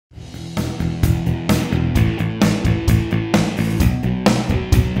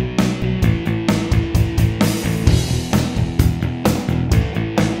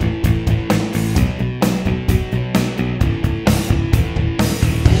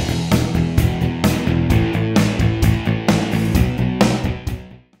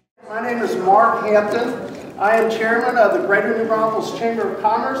Hampton. I am chairman of the Greater New Braunfels Chamber of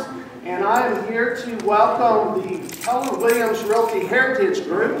Commerce, and I am here to welcome the Keller Williams Realty Heritage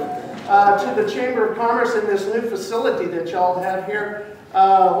Group to the Chamber of Commerce in this new facility that y'all have here.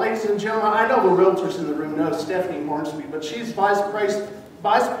 Ladies and gentlemen, I know the realtors in the room know Stephanie Hornsby, but she's Vice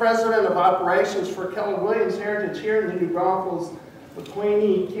President of Operations for Keller Williams Heritage here in the New Braunfels,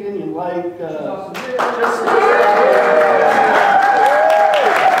 McQueeney, Canyon Lake.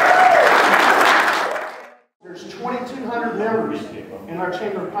 There's 2,200 members in our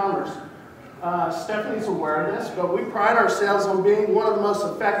Chamber of Commerce. Stephanie's aware of this, but we pride ourselves on being one of the most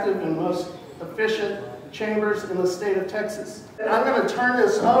effective and most efficient chambers in the state of Texas. And I'm going to turn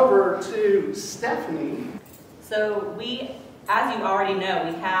this over to Stephanie. So we, as you already know,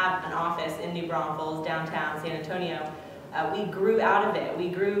 we have an office in New Braunfels, downtown San Antonio. We grew out of it. We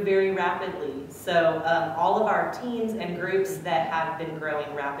grew very rapidly. So all of our teams and groups that have been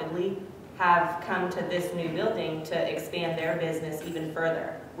growing rapidly have come to this new building to expand their business even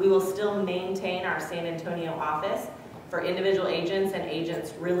further. We will still maintain our San Antonio office for individual agents and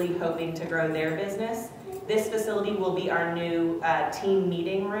agents really hoping to grow their business. This facility will be our new team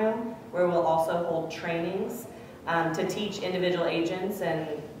meeting room, where we'll also hold trainings to teach individual agents and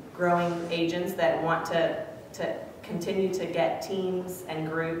growing agents that want to continue to get teams and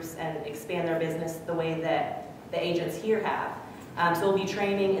groups and expand their business the way that the agents here have. So we'll be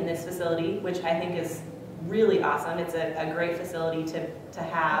training in this facility, which I think is really awesome. It's a great facility to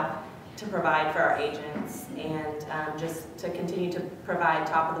have, to provide for our agents, and just to continue to provide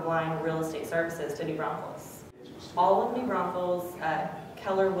top-of-the-line real estate services to New Braunfels. All of New Braunfels,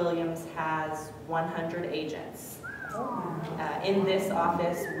 Keller Williams has 100 agents. In this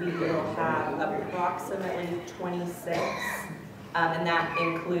office, we will have approximately 26, and that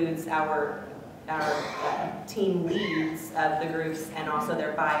includes our team leads of the groups and also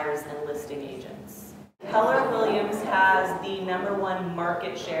their buyers and listing agents. Keller Williams has the #1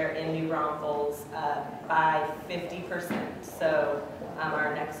 market share in New Braunfels by 50%. So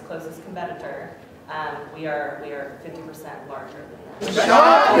our next closest competitor, we are 50% larger than that.